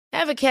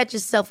Ever catch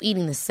yourself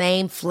eating the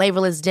same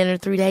flavorless dinner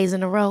 3 days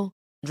in a row?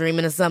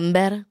 Dreaming of something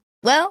better?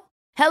 Well,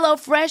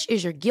 HelloFresh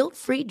is your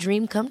guilt-free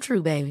dream come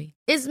true, baby.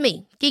 It's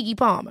me, Keke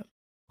Palmer.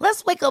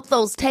 Let's wake up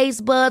those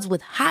taste buds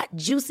with hot,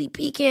 juicy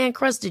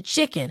pecan-crusted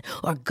chicken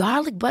or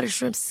garlic butter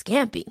shrimp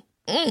scampi.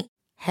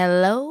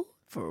 Hello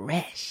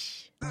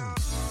Fresh.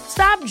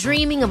 Stop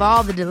dreaming of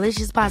all the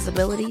delicious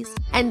possibilities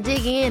and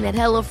dig in at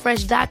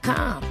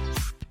HelloFresh.com.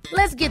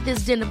 Let's get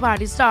this dinner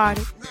party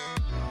started.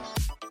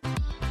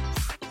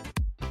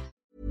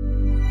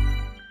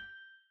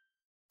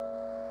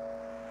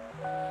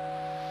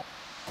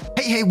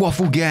 Hey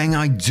Waffle Gang,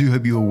 I do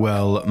hope you're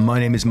well. My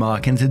name is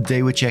Mark and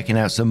today we're checking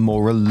out some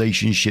more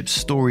relationship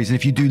stories. And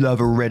if you do love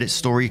a Reddit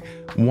story,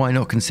 why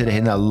not consider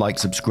hitting that like,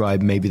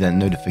 subscribe, maybe that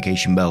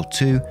notification bell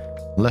too.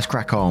 Let's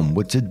crack on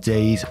with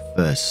today's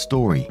first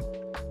story.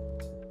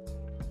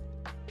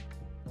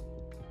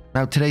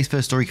 Now today's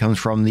first story comes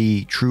from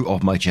the True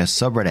Off My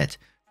Chest subreddit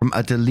from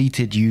a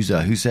deleted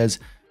user who says,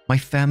 "My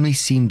family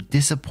seemed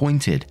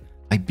disappointed.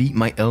 I beat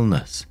my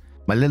illness.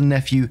 My little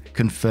nephew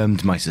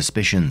confirmed my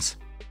suspicions.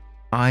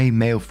 I,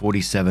 male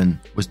 47,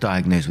 was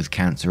diagnosed with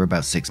cancer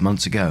about 6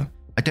 months ago.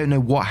 I don't know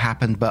what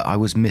happened, but I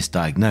was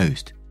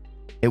misdiagnosed.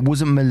 It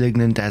wasn't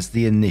malignant as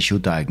the initial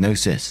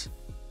diagnosis.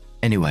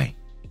 Anyway,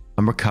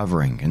 I'm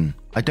recovering, and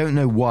I don't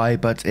know why,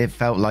 but it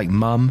felt like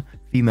mum,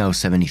 female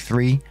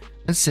 73,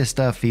 and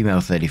sister, female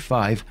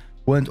 35,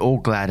 weren't all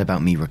glad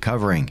about me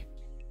recovering.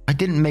 I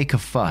didn't make a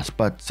fuss,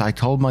 but I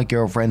told my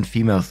girlfriend,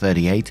 female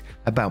 38,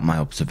 about my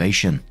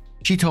observation.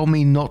 She told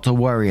me not to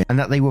worry and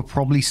that they were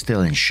probably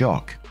still in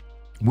shock.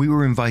 We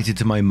were invited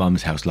to my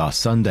mum's house last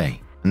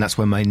Sunday, and that's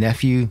when my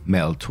nephew,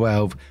 male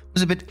 12,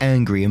 was a bit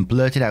angry and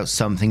blurted out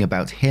something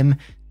about him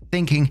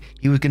thinking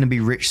he was going to be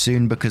rich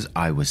soon because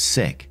I was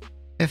sick.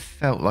 It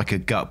felt like a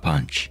gut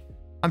punch.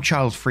 I'm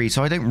child-free,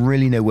 so I don't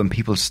really know when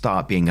people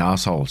start being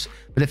assholes,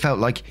 but it felt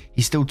like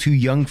he's still too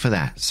young for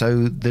that,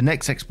 so the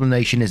next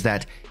explanation is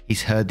that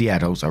he's heard the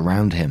adults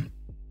around him.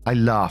 I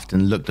laughed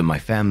and looked at my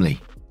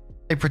family.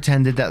 They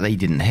pretended that they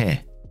didn't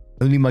hear.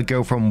 Only my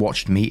girlfriend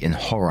watched me in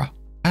horror.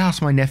 I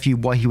asked my nephew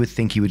why he would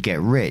think he would get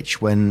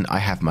rich when I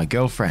have my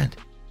girlfriend.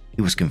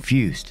 He was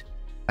confused.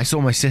 I saw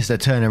my sister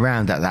turn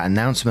around at that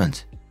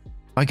announcement.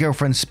 My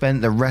girlfriend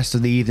spent the rest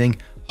of the evening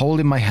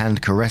holding my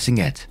hand, caressing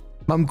it.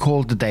 Mum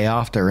called the day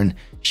after and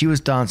she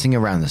was dancing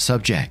around the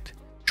subject,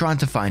 trying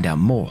to find out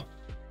more.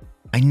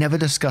 I never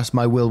discussed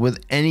my will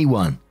with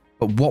anyone,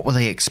 but what were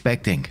they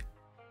expecting?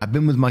 I've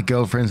been with my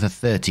girlfriend for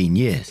 13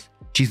 years.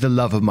 She's the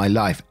love of my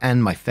life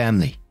and my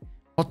family.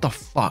 What the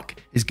fuck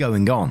is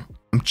going on?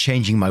 I'm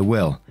changing my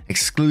will,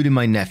 excluding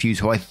my nephews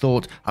who I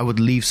thought I would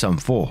leave some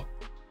for.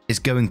 It's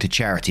going to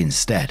charity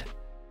instead."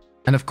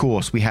 And of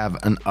course, we have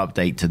an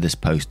update to this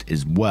post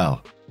as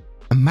well.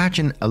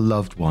 Imagine a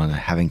loved one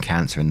having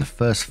cancer and the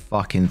first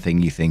fucking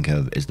thing you think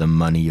of is the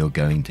money you're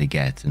going to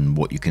get and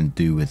what you can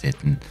do with it.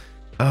 And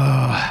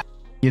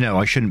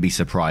I shouldn't be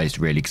surprised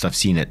really, because I've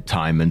seen it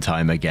time and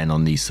time again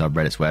on these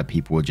subreddits where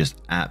people are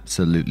just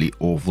absolutely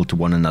awful to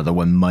one another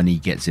when money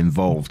gets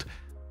involved.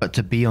 But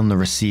to be on the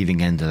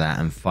receiving end of that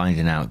and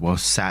finding out, well,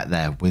 sat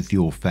there with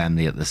your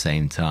family at the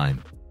same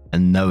time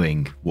and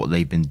knowing what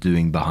they've been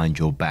doing behind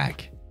your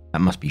back,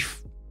 that must be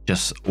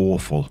just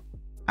awful.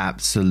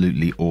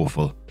 Absolutely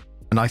awful.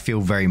 And I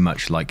feel very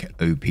much like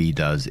OP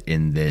does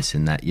in this,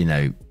 in that,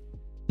 the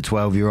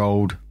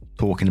 12-year-old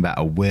talking about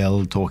a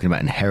will, talking about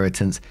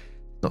inheritance,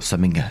 not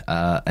something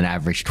an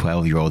average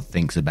 12-year-old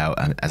thinks about.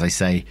 And as I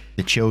say,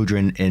 the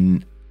children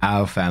in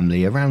our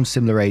family, around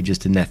similar ages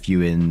to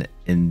nephew in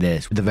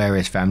this, with the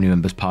various family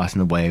members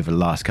passing away over the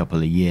last couple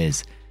of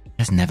years,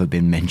 there's never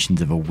been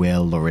mentions of a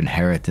will or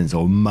inheritance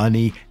or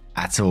money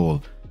at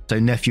all. So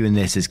nephew in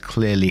this is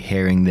clearly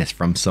hearing this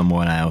from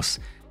someone else.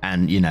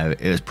 And,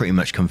 it was pretty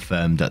much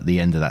confirmed at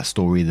the end of that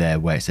story there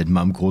where it said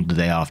mum called the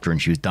day after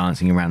and she was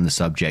dancing around the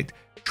subject,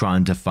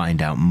 trying to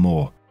find out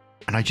more.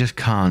 And I just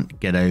can't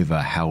get over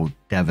how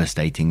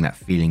devastating that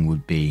feeling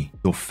would be.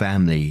 Your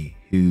family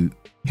who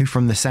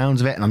from the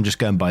sounds of it, and I'm just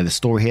going by the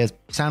story here,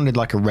 sounded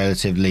like a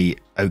relatively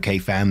okay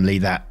family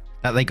that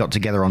they got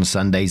together on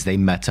Sundays, they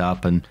met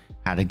up and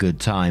had a good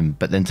time.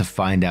 But then to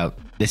find out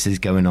this is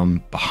going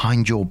on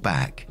behind your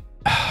back,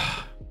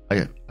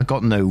 I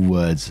got no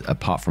words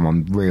apart from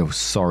I'm real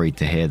sorry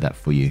to hear that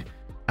for you.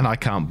 And I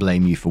can't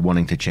blame you for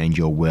wanting to change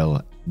your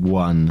will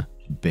one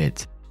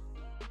bit.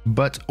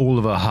 But All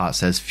of Our Heart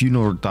says,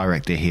 funeral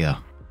director here.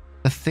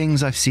 The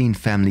things I've seen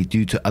family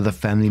do to other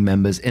family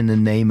members in the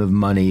name of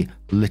money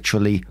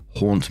literally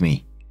haunt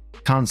me.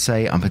 Can't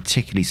say I'm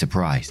particularly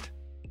surprised.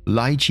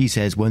 Lychee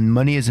says, when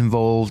money is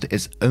involved,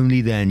 it's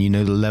only then you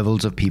know the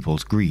levels of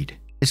people's greed.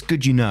 It's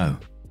good you know.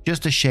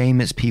 Just a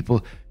shame it's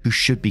people who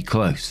should be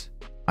close.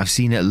 I've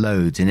seen it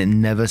loads and it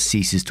never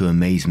ceases to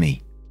amaze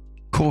me.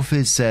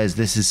 Corfiz says,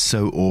 this is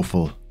so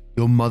awful.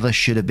 Your mother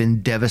should have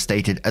been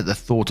devastated at the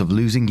thought of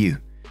losing you,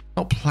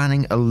 not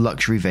planning a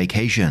luxury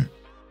vacation.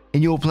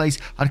 In your place,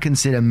 I'd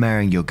consider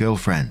marrying your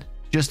girlfriend,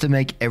 just to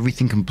make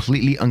everything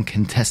completely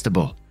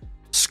uncontestable.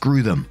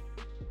 Screw them.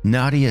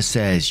 Nadia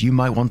says you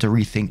might want to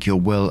rethink your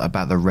will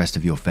about the rest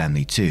of your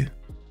family too.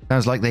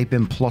 Sounds like they've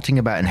been plotting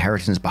about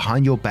inheritance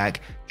behind your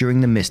back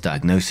during the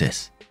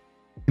misdiagnosis.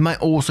 You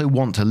might also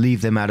want to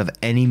leave them out of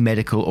any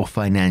medical or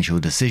financial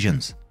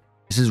decisions.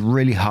 This is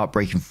really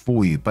heartbreaking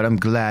for you, but I'm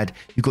glad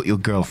you got your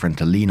girlfriend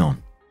to lean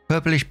on.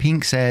 Purplish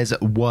Pink says,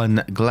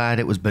 1. Glad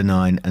it was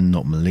benign and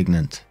not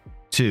malignant.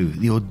 2.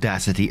 The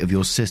audacity of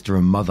your sister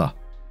and mother.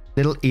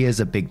 Little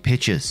ears are big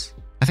pictures.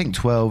 I think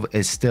 12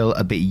 is still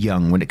a bit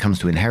young when it comes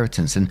to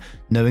inheritance and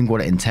knowing what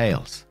it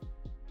entails.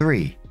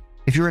 3.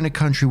 If you're in a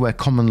country where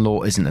common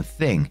law isn't a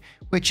thing,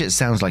 which it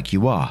sounds like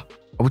you are,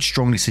 I would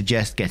strongly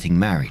suggest getting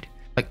married.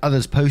 Like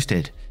others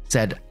posted,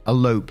 said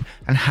elope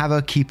and have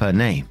her keep her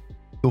name.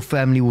 Your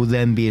family will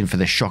then be in for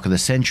the shock of the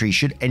century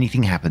should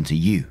anything happen to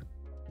you.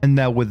 And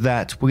now with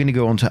that, we're going to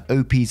go on to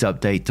OP's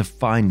update to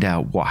find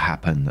out what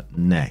happened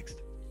next.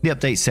 The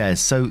update says,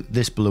 so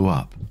this blew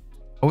up.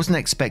 I wasn't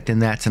expecting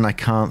that and I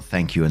can't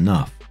thank you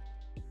enough.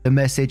 The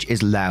message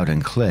is loud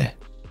and clear.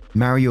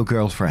 Marry your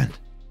girlfriend.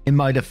 In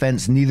my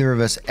defense, neither of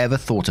us ever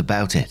thought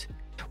about it.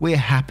 We're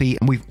happy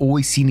and we've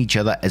always seen each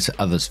other as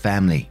others'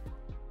 family.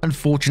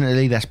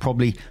 Unfortunately, that's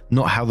probably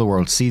not how the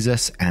world sees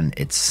us and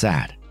it's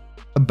sad.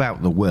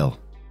 About the will.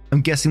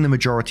 I'm guessing the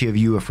majority of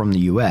you are from the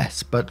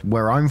US, but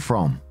where I'm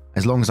from,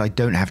 as long as I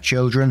don't have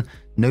children,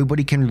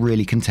 nobody can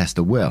really contest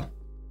a will.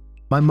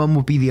 My mum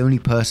would be the only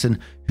person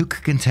who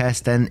could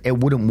contest and it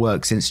wouldn't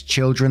work since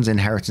children's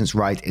inheritance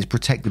right is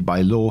protected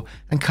by law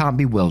and can't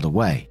be willed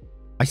away.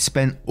 I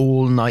spent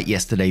all night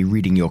yesterday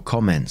reading your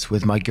comments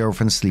with my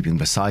girlfriend sleeping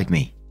beside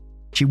me.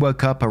 She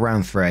woke up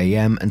around 3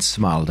 AM and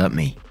smiled at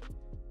me.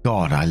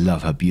 God, I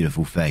love her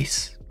beautiful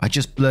face. I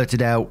just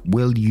blurted out,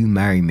 will you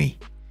marry me?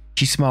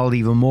 She smiled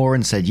even more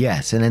and said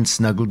yes and then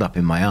snuggled up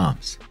in my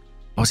arms.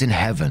 I was in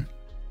heaven.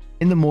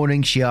 In the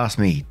morning, she asked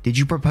me, did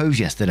you propose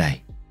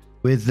yesterday?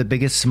 With the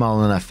biggest smile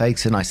on her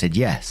face and I said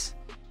yes.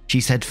 She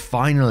said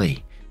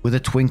finally, with a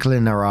twinkle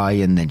in her eye,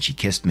 and then she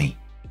kissed me.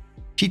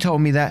 She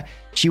told me that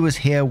she was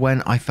here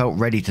when I felt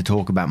ready to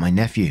talk about my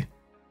nephew.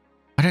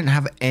 I don't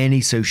have any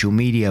social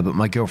media, but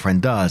my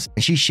girlfriend does,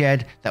 and she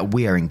shared that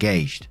we are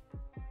engaged.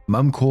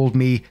 Mum called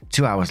me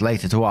 2 hours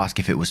later to ask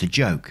if it was a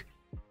joke.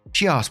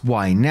 She asked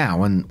why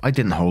now, and I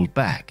didn't hold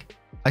back.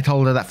 I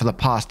told her that for the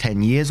past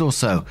 10 years or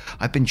so,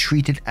 I've been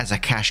treated as a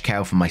cash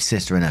cow for my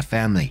sister and her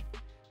family.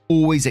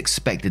 Always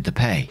expected to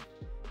pay,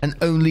 and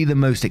only the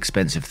most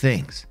expensive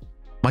things.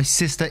 My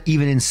sister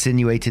even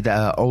insinuated that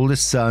her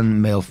oldest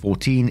son, male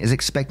 14, is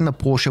expecting a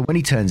Porsche when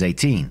he turns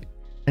 18,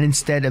 and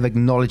instead of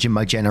acknowledging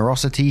my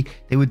generosity,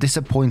 they were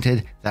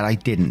disappointed that I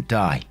didn't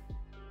die.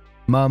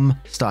 Mum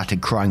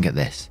started crying at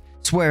this,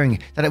 swearing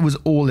that it was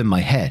all in my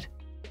head.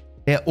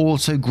 They're all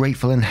so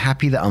grateful and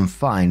happy that I'm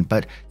fine,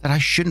 but that I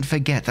shouldn't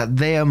forget that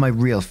they are my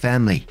real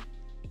family.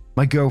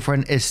 My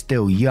girlfriend is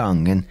still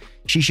young and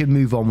she should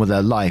move on with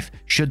her life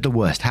should the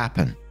worst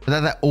happen,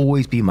 but that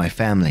always be my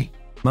family.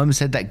 Mum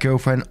said that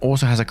girlfriend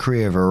also has a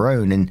career of her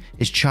own and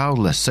is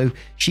childless, so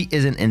she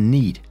isn't in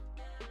need.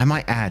 I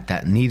might add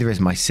that neither is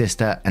my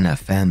sister and her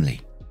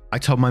family. I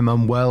told my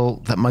mum well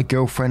that my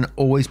girlfriend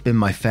always been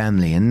my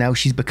family and now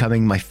she's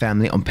becoming my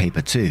family on paper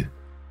too.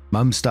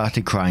 Mum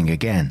started crying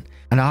again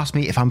and asked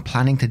me if I'm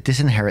planning to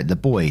disinherit the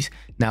boys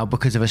now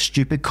because of a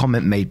stupid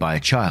comment made by a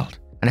child.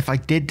 And if I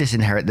did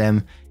disinherit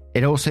them,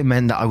 it also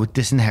meant that I would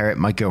disinherit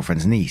my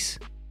girlfriend's niece.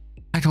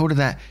 I told her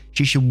that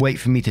she should wait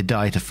for me to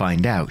die to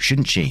find out,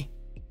 shouldn't she?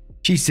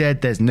 She said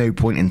there's no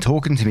point in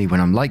talking to me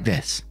when I'm like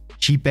this.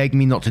 She begged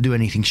me not to do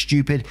anything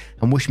stupid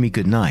and wished me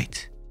good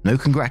night. No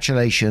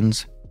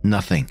congratulations,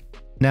 nothing.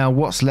 Now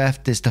what's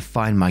left is to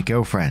find my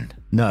girlfriend.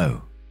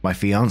 No, my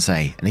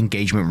fiancé, an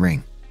engagement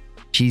ring.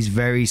 She's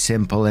very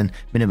simple and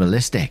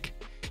minimalistic.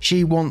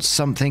 She wants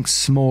something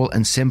small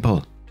and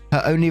simple.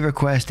 Her only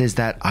request is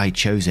that I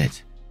chose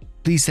it.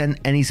 Please send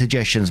any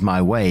suggestions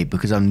my way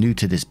because I'm new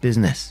to this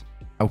business.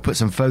 I'll put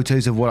some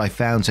photos of what I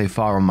found so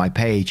far on my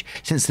page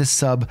since this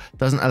sub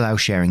doesn't allow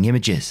sharing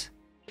images.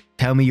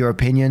 Tell me your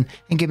opinion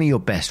and give me your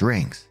best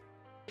rings.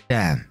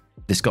 Damn,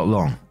 this got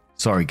long.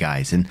 Sorry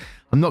guys, and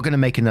I'm not going to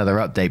make another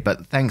update,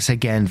 but thanks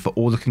again for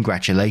all the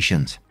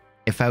congratulations.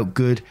 It felt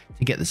good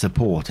to get the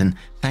support, and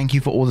thank you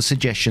for all the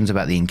suggestions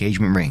about the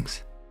engagement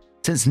rings.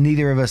 Since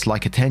neither of us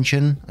like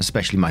attention,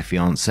 especially my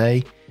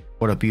fiancée,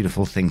 what a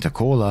beautiful thing to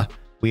call her,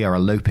 we are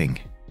eloping.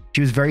 She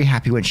was very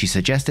happy when she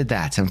suggested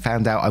that and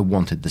found out I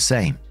wanted the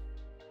same.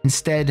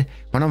 Instead,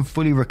 when I'm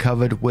fully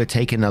recovered, we're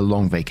taking a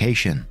long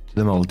vacation to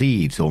the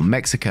Maldives or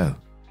Mexico.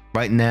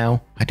 Right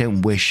now, I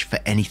don't wish for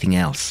anything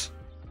else.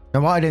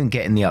 Now, what I don't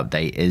get in the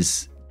update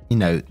is,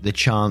 the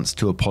chance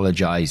to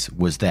apologize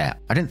was there.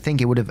 I don't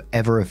think it would have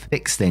ever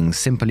fixed things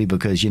simply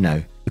because,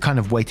 you're kind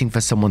of waiting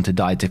for someone to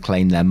die to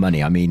claim their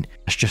money. I mean,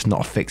 that's just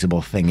not a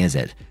fixable thing, is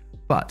it?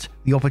 But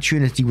the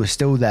opportunity was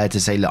still there to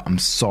say, look, I'm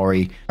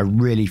sorry, I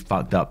really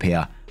fucked up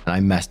here and I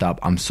messed up,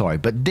 I'm sorry,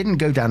 but didn't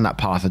go down that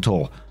path at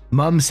all.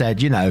 Mum said,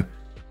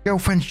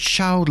 girlfriend's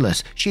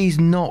childless, she's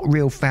not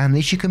real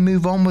family, she can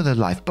move on with her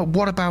life, but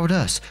what about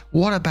us?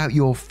 What about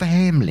your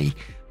family?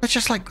 It's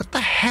just like, what the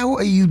hell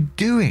are you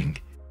doing?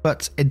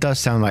 But it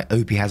does sound like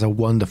Opie has a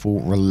wonderful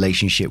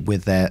relationship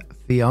with their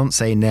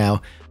fiancé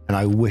now, and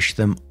I wish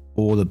them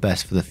all the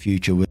best for the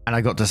future. And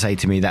I got to say,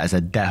 to me, that is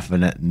a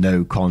definite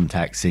no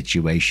contact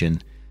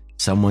situation.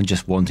 Someone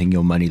just wanting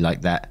your money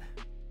like that,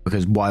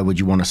 because why would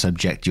you want to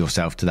subject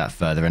yourself to that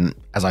further? And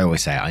as I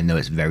always say, I know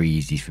it's very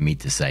easy for me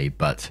to say,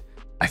 but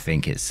I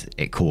think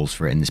it calls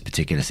for it in this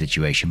particular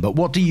situation. But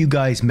what do you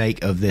guys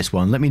make of this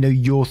one? Let me know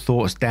your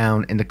thoughts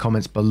down in the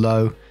comments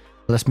below.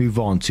 Let's move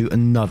on to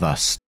another.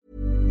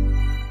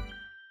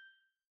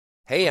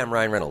 Hey, I'm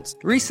Ryan Reynolds.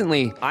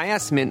 Recently, I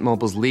asked Mint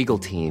Mobile's legal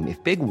team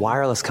if big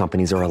wireless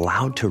companies are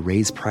allowed to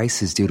raise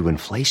prices due to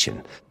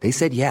inflation. They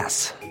said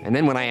yes. And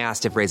then when I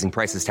asked if raising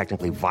prices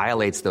technically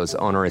violates those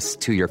onerous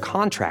 2-year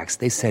contracts,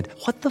 they said,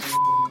 "What the f***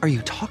 are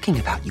you talking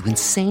about, you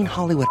insane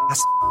Hollywood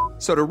ass?"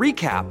 So to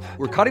recap,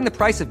 we're cutting the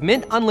price of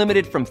Mint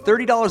Unlimited from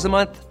 $30 a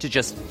month to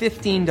just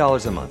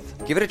 $15 a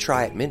month. Give it a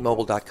try at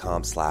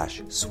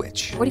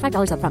mintmobile.com/switch.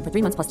 $45 up front for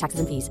 3 months plus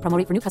taxes and fees. Promo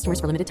rate for new customers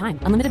for limited time.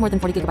 Unlimited more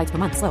than 40 gigabytes per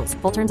month. Slows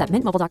full terms at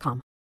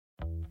mintmobile.com.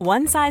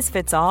 One size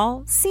fits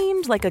all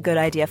seemed like a good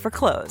idea for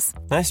clothes.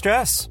 Nice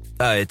dress.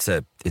 It's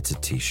a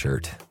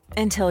t-shirt.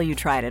 Until you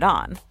tried it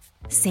on.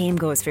 Same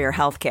goes for your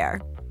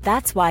healthcare.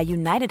 That's why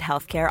United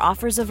Healthcare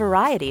offers a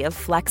variety of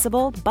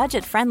flexible,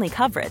 budget-friendly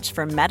coverage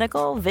for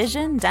medical,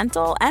 vision,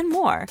 dental, and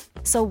more.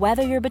 So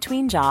whether you're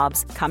between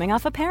jobs, coming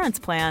off a parent's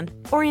plan,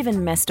 or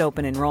even missed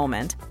open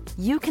enrollment,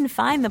 you can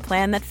find the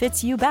plan that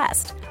fits you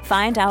best.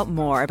 Find out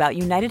more about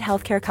United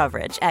Healthcare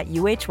coverage at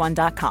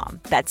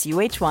uh1.com. That's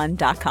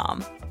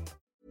uh1.com.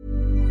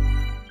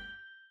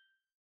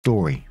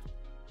 Story.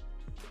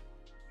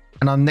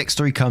 And our next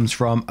story comes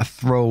from a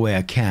throwaway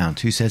account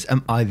who says,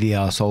 "Am I the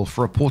arsehole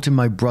for reporting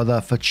my brother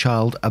for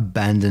child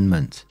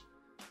abandonment?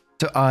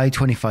 So I,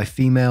 25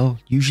 female,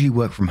 usually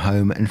work from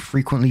home and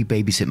frequently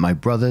babysit my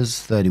brothers,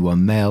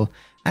 31 male,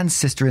 and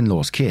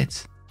sister-in-law's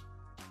kids.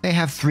 They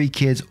have 3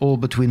 kids, all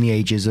between the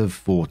ages of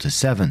 4 to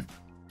 7.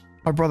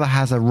 My brother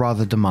has a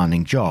rather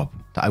demanding job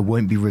that I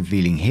won't be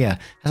revealing here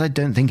as I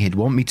don't think he'd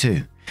want me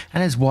to,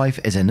 and his wife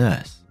is a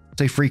nurse.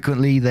 So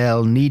frequently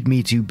they'll need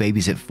me to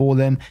babysit for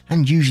them,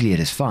 and usually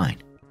it is fine.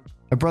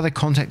 My brother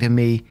contacted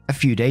me a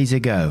few days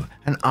ago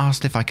and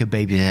asked if I could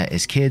babysit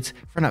his kids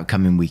for an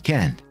upcoming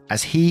weekend,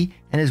 as he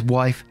and his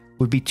wife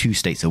would be 2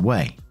 states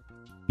away.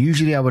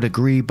 Usually I would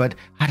agree, but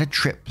I had a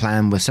trip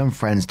planned with some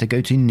friends to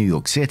go to New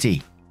York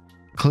City,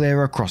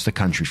 clear across the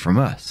country from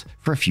us,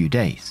 for a few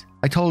days.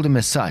 I told him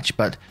as such,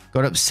 but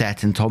got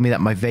upset and told me that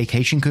my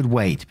vacation could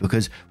wait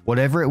because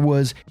whatever it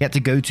was he had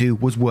to go to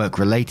was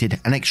work-related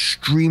and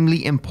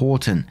extremely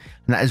important,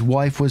 and that his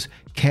wife was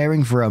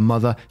caring for her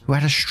mother who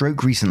had a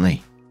stroke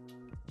recently.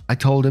 I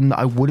told him that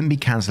I wouldn't be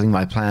cancelling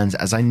my plans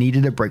as I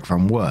needed a break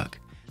from work,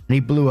 and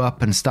he blew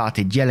up and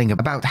started yelling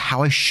about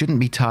how I shouldn't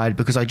be tired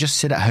because I just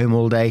sit at home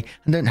all day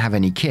and don't have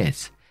any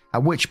kids,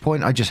 at which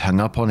point I just hung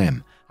up on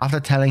him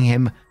after telling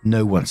him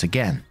no once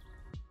again.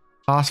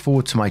 Fast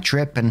forward to my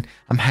trip and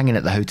I'm hanging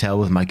at the hotel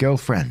with my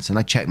girlfriends, and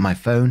I check my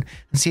phone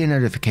and see a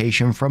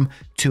notification from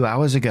 2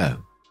 hours ago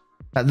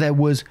that there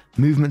was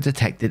movement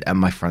detected at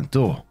my front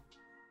door.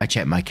 I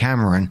check my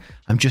camera and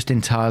I'm just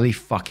entirely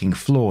fucking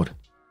floored.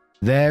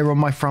 There on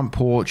my front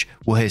porch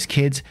were his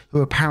kids,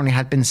 who apparently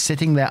had been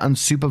sitting there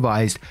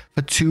unsupervised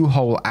for 2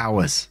 whole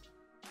hours.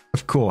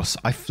 Of course,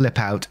 I flip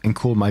out and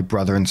call my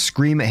brother and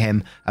scream at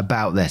him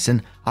about this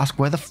and ask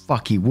where the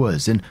fuck he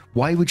was and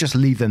why he would just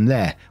leave them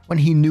there when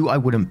he knew I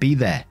wouldn't be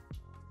there.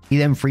 He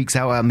then freaks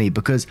out at me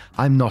because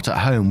I'm not at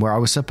home where I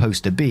was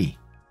supposed to be.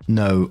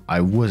 No, I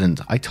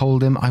wasn't. I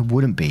told him I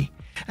wouldn't be,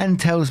 and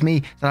tells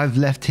me that I've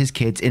left his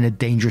kids in a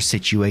dangerous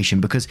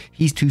situation because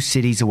he's 2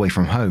 cities away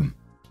from home.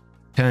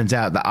 Turns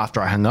out that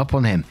after I hung up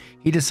on him,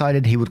 he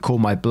decided he would call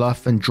my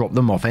bluff and drop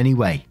them off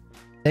anyway.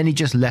 Then he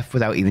just left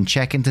without even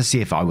checking to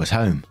see if I was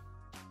home.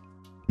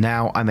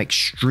 Now I'm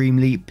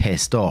extremely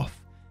pissed off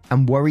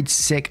and worried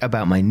sick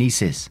about my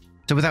nieces.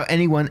 So without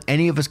anyone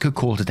any of us could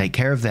call to take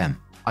care of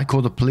them, I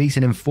called the police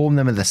and informed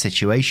them of the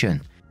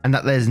situation and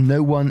that there's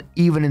no one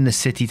even in the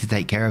city to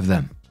take care of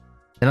them.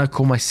 Then I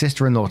called my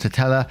sister-in-law to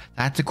tell her that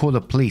I had to call the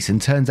police, and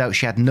turns out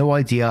she had no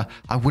idea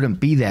I wouldn't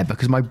be there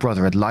because my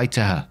brother had lied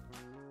to her.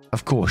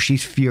 Of course,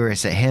 she's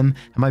furious at him,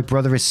 and my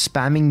brother is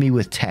spamming me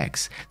with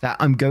texts that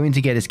I'm going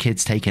to get his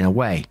kids taken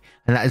away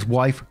and that his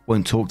wife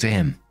won't talk to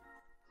him.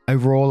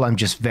 Overall, I'm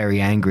just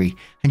very angry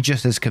and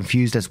just as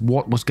confused as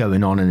what was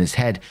going on in his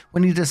head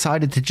when he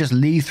decided to just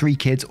leave 3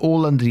 kids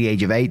all under the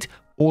age of 8,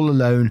 all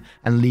alone,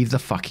 and leave the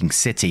fucking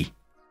city.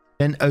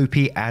 Then OP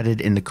added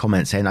in the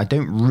comments saying, "I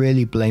don't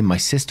really blame my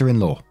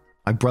sister-in-law.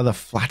 My brother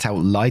flat out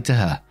lied to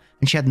her,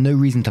 and she had no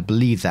reason to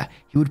believe that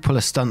he would pull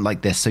a stunt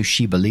like this, so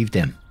she believed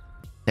him.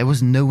 There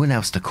was no one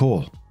else to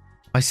call.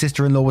 My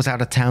sister-in-law was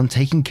out of town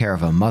taking care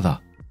of her mother.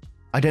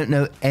 I don't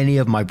know any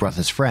of my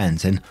brother's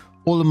friends, and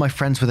all of my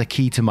friends with a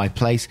key to my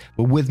place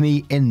were with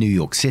me in New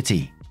York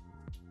City.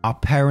 Our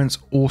parents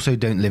also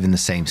don't live in the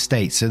same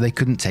state, so they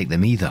couldn't take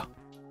them either.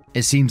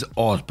 It seems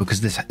odd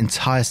because this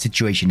entire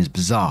situation is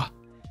bizarre.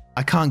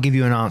 I can't give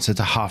you an answer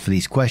to half of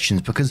these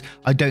questions because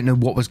I don't know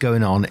what was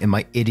going on in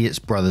my idiot's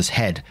brother's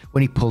head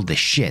when he pulled this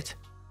shit.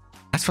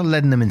 As for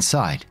letting them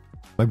inside,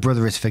 my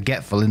brother is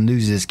forgetful and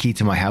loses his key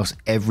to my house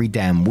every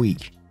damn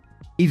week.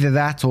 Either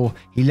that or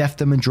he left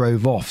them and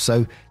drove off,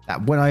 so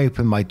that when I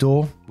opened my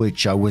door,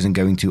 which I wasn't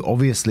going to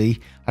obviously,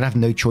 I'd have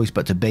no choice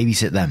but to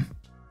babysit them.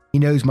 He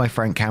knows my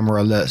front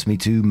camera alerts me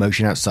to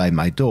motion outside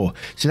my door,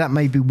 so that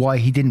may be why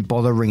he didn't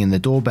bother ringing the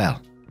doorbell.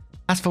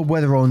 As for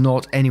whether or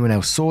not anyone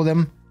else saw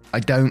them, I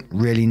don't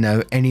really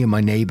know any of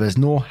my neighbours,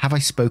 nor have I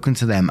spoken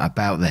to them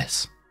about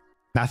this.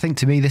 Now, I think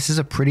to me this is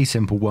a pretty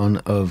simple one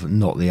of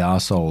not the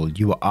arsehole.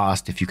 You were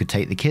asked if you could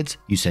take the kids,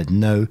 you said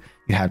no,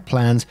 you had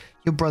plans,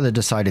 your brother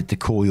decided to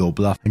call your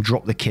bluff and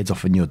drop the kids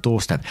off on your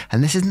doorstep.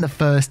 And this isn't the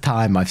first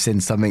time I've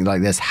seen something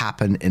like this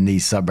happen in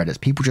these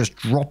subreddits. People just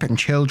dropping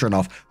children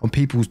off on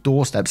people's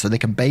doorsteps so they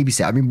can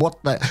babysit. I mean,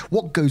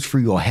 what goes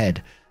through your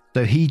head?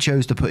 So he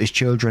chose to put his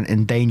children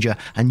in danger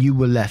and you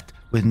were left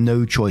with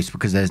no choice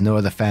because there's no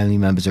other family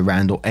members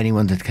around or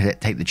anyone to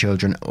take the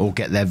children or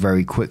get there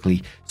very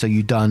quickly. So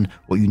you done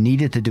what you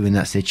needed to do in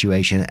that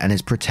situation and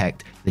is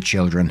protect the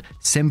children.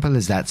 Simple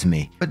as that to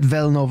me. But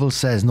Velnovel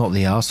says not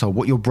the arsehole.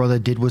 What your brother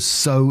did was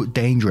so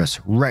dangerous,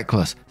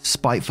 reckless,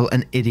 spiteful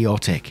and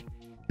idiotic.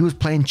 He was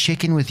playing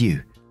chicken with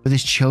you, with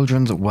his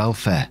children's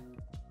welfare.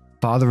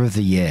 Father of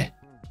the year.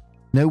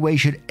 No way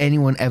should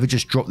anyone ever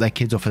just drop their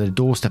kids off at a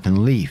doorstep and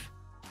leave.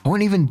 I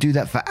won't even do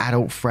that for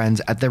adult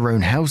friends at their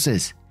own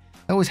houses.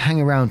 I always hang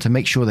around to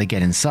make sure they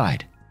get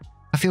inside.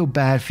 I feel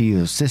bad for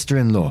your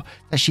sister-in-law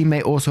that she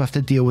may also have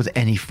to deal with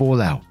any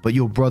fallout, but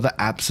your brother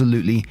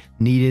absolutely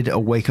needed a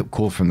wake-up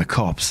call from the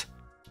cops.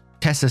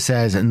 Tessa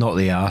says not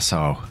the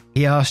arsehole.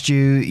 He asked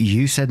you,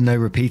 you said no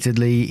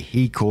repeatedly,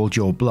 he called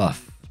your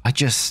bluff.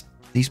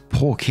 These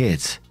poor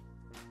kids.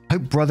 I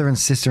hope brother and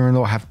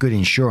sister-in-law have good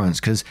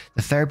insurance because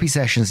the therapy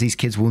sessions these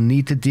kids will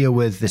need to deal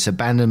with this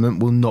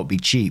abandonment will not be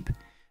cheap.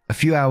 A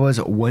few hours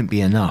won't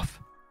be enough.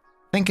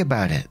 Think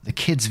about it, the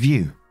kid's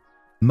view.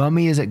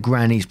 Mummy is at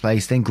Granny's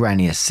place, then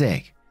Granny is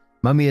sick.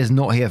 Mummy is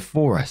not here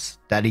for us.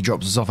 Daddy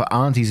drops us off at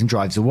Auntie's and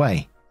drives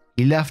away.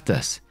 He left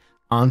us.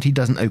 Auntie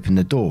doesn't open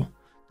the door.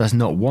 Does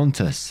not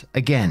want us.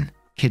 Again,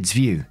 kid's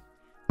view.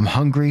 I'm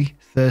hungry,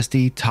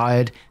 thirsty,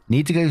 tired,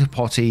 need to go to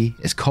potty.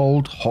 It's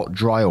cold, hot,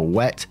 dry or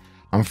wet.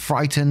 I'm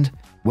frightened.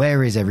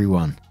 Where is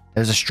everyone?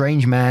 There's a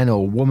strange man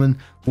or woman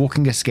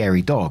walking a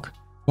scary dog.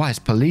 Why is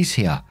police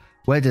here?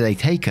 Where do they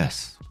take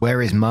us?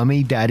 Where is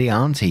Mummy, Daddy,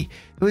 Auntie?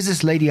 Who is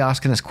this lady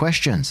asking us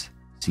questions?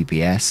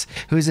 CPS.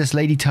 Who is this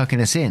lady tucking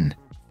us in?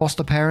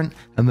 Foster parent?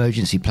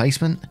 Emergency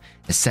placement?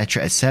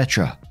 Etc,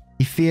 etc.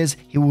 He fears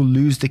he will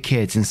lose the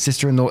kids and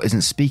sister-in-law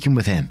isn't speaking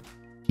with him.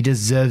 He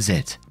deserves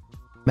it.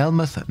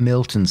 Melmoth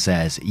Milton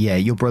says, yeah,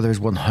 your brother is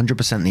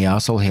 100% the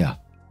arsehole here.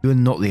 You are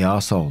not the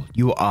arsehole.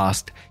 You were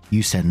asked,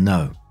 you said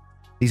no.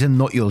 These are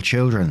not your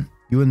children.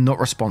 You are not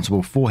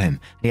responsible for him.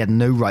 He had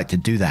no right to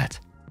do that.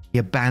 He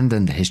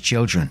abandoned his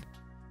children.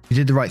 You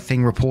did the right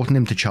thing reporting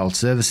him to child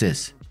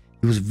services.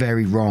 He was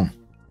very wrong.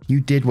 You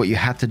did what you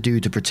had to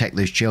do to protect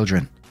those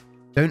children.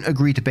 Don't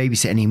agree to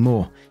babysit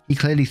anymore. He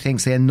clearly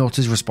thinks they are not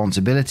his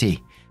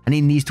responsibility, and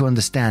he needs to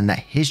understand that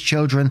his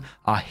children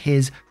are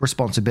his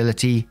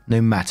responsibility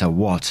no matter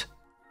what.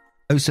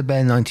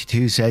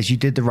 Osabear92 says you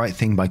did the right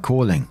thing by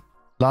calling.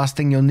 Last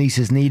thing your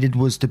nieces needed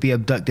was to be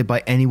abducted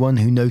by anyone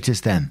who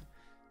noticed them.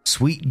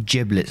 Sweet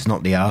giblets,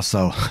 not the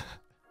arsehole.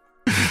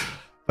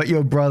 But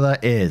your brother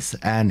is,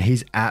 and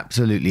he's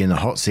absolutely in the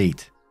hot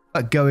seat.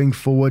 But going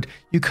forward,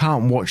 you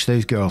can't watch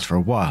those girls for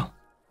a while.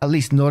 At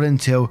least not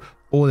until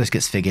all this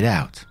gets figured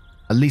out.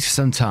 At least for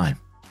some time.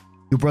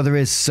 Your brother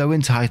is so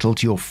entitled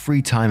to your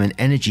free time and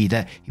energy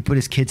that he put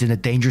his kids in a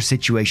dangerous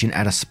situation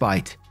out of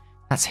spite.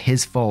 That's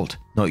his fault,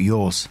 not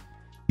yours.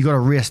 You gotta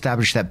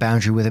re-establish that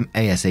boundary with him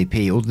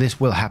ASAP, or this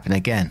will happen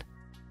again.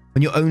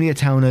 When you're only a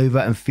town over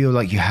and feel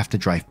like you have to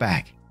drive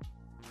back.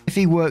 If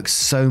he works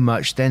so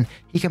much, then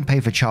he can pay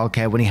for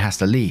childcare when he has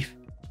to leave.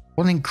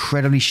 What an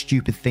incredibly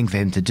stupid thing for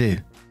him to do.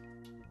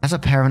 As a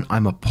parent,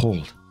 I'm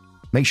appalled.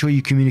 Make sure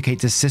you communicate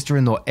to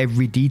sister-in-law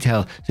every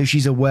detail so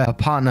she's aware her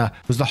partner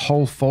was the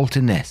whole fault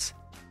in this.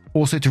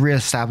 Also to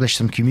re-establish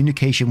some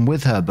communication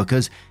with her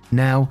because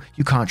now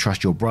you can't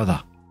trust your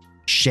brother.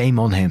 Shame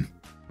on him.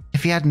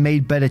 If he had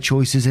made better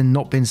choices and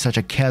not been such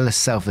a careless,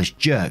 selfish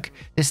jerk,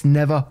 this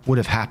never would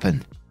have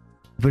happened.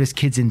 He put his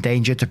kids in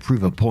danger to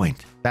prove a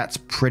point. That's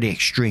pretty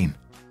extreme.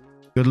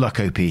 Good luck,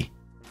 OP.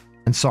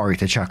 And sorry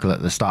to chuckle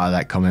at the start of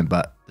that comment,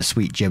 but the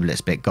sweet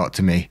giblets bit got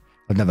to me.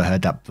 I've never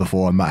heard that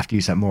before. I might have to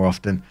use that more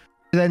often.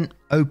 Then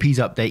OP's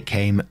update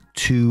came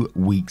 2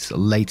 weeks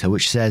later,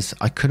 which says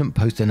I couldn't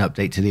post an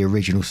update to the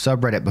original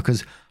subreddit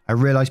because I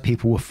realized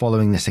people were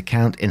following this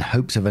account in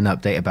hopes of an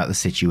update about the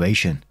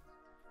situation.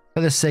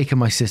 For the sake of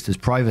my sister's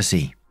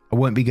privacy, I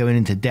won't be going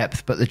into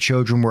depth, but the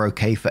children were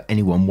okay for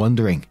anyone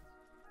wondering.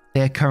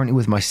 They are currently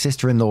with my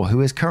sister-in-law,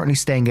 who is currently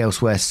staying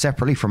elsewhere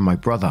separately from my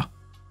brother.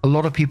 A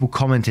lot of people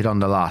commented on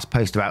the last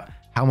post about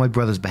how my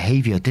brother's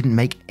behavior didn't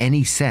make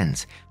any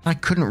sense, and I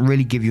couldn't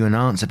really give you an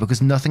answer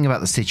because nothing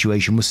about the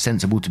situation was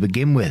sensible to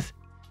begin with,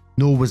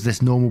 nor was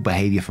this normal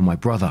behavior for my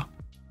brother.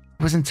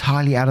 It was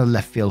entirely out of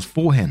left field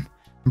for him,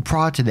 and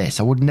prior to this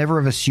I would never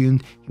have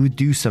assumed he would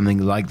do something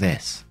like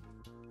this.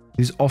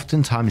 He was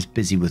oftentimes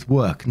busy with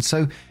work, and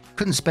so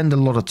couldn't spend a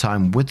lot of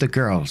time with the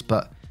girls,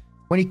 but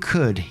When he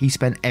could, he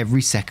spent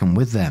every second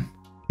with them.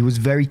 He was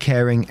very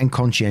caring and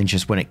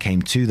conscientious when it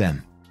came to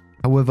them.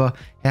 However,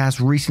 it has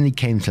recently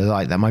came to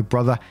light that my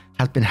brother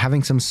has been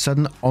having some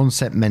sudden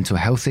onset mental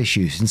health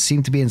issues and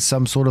seemed to be in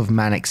some sort of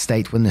manic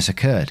state when this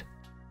occurred.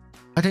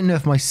 I don't know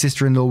if my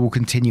sister-in-law will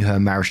continue her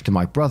marriage to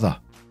my brother,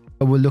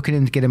 but we're looking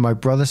into getting my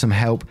brother some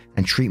help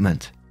and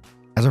treatment.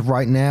 As of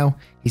right now,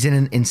 he's in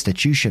an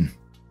institution,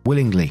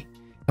 willingly,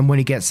 and when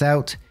he gets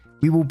out,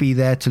 we will be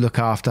there to look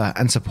after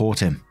and support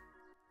him.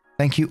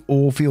 Thank you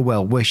all for your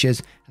well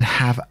wishes and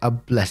have a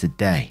blessed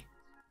day.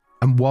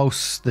 And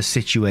whilst the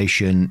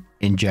situation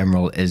in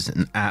general is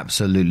an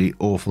absolutely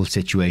awful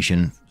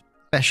situation,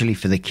 especially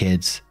for the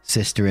kids,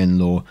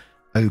 sister-in-law,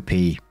 OP,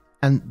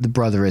 and the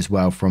brother as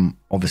well from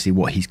obviously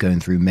what he's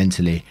going through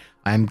mentally,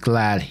 I am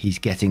glad he's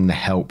getting the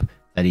help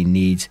that he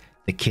needs.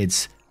 The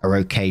kids are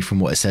okay from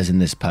what it says in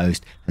this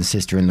post, and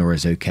sister-in-law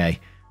is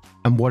okay.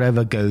 And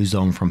whatever goes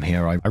on from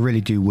here, I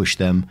really do wish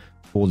them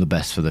all the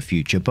best for the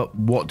future. But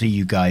what do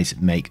you guys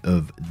make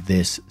of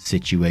this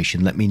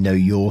situation? Let me know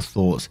your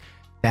thoughts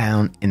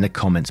down in the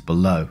comments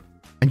below.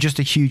 And just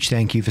a huge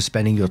thank you for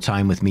spending your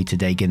time with me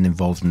today, getting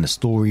involved in the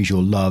stories,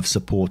 your love,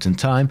 support and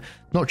time,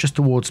 not just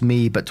towards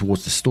me, but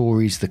towards the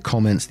stories, the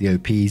comments, the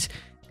OPs,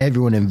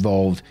 everyone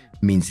involved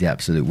means the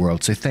absolute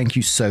world. So thank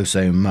you so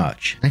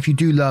much. And if you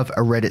do love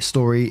a Reddit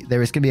story,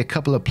 there is going to be a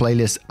couple of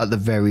playlists at the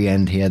very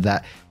end here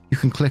that you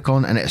can click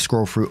on and it'll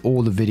scroll through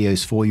all the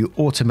videos for you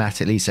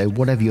automatically. So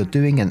whatever you're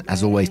doing, and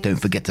as always, don't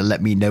forget to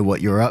let me know what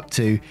you're up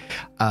to,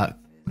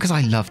 because I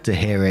love to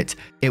hear it.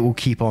 It will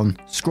keep on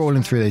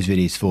scrolling through those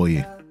videos for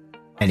you.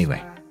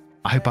 Anyway,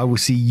 I hope I will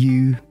see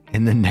you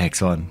in the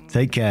next one.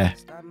 Take care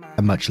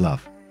and much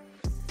love.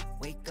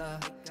 Wake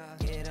up,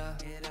 get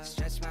up,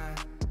 stretch my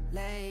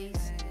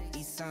legs,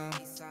 eat some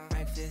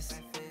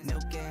breakfast,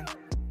 milk and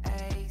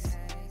eggs,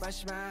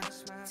 brush my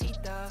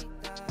teeth up,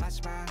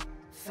 wash my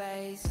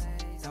face,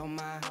 throw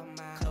my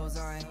clothes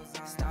on,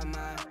 start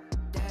my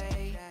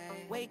day.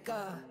 Wake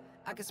up,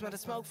 I can smell the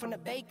smoke from the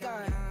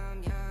bacon.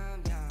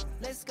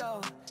 Let's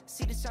go,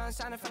 see the sun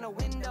shining from the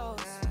windows.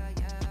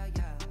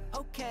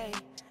 Okay,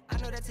 I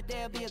know that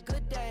today'll be a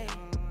good day.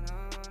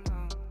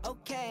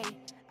 Okay,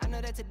 I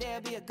know that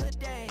today'll be a good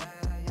day.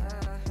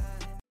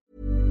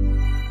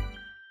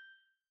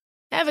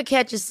 Ever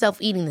catch yourself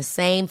eating the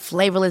same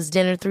flavorless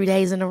dinner 3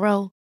 days in a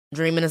row?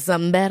 Dreaming of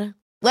something better?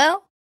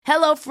 Well,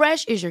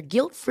 HelloFresh is your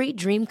guilt-free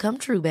dream come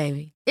true,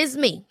 baby. It's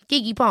me,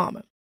 Keke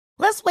Palmer.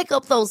 Let's wake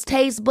up those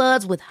taste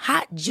buds with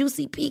hot,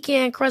 juicy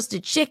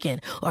pecan-crusted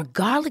chicken or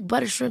garlic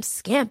butter shrimp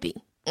scampi.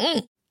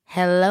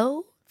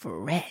 Hello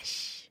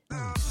Fresh.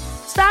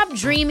 Stop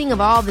dreaming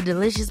of all the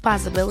delicious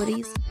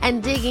possibilities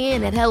and dig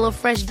in at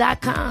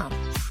HelloFresh.com.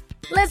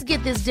 Let's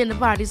get this dinner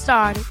party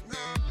started.